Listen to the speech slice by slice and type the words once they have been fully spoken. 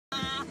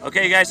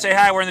Okay, you guys say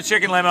hi. We're in the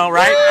chicken limo,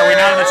 right? Are we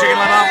not in the chicken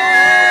limo?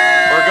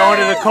 We're going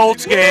to the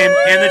Colts game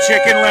in the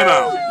chicken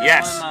limo.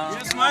 Yes.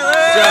 Yes, Smiley!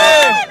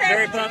 So,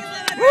 very pumped.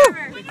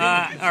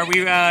 Are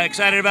we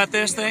excited about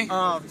this thing?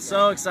 Oh,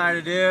 so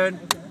excited, dude.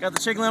 Got the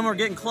chicken limo. We're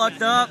getting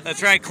clucked up.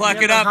 That's right. Cluck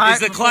it up.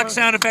 Is the cluck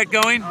sound effect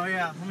going? Oh,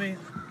 yeah.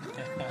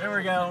 There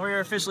we go.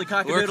 We're officially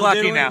cock-a-doodle. We're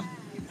clucking now.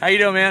 How you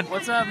doing, man?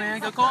 What's up, man?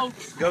 Go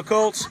Colts. Go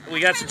Colts.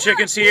 We got some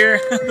chickens here.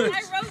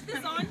 I wrote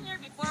this on here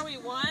before we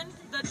won.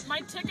 My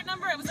ticket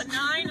number, it was a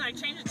 9, and I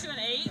changed it to an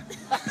 8.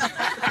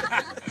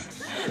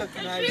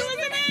 And she was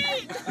an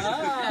 8.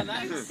 Ah,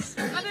 nice.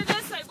 Under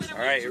this, I went All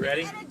right, you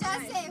ready?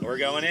 We're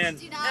going in.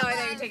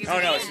 Oh,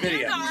 no, it's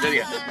video.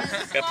 Video.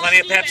 Got plenty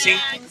of Pepsi.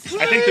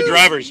 I think the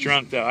driver's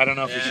drunk, though. I don't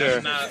know for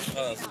sure.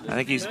 I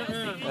think he's...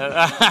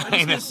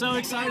 I'm just so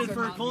excited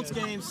for a Colts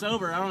game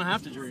sober. I don't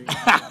have to drink.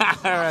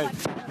 All right.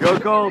 Go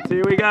Colts.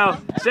 Here we go.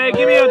 Say,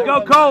 give me a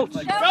go Colts.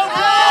 Go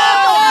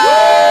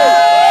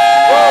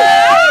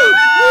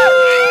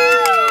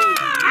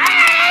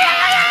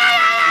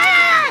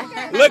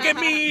Look at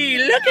me.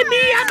 Look at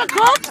me. I'm a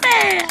Colts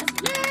fan.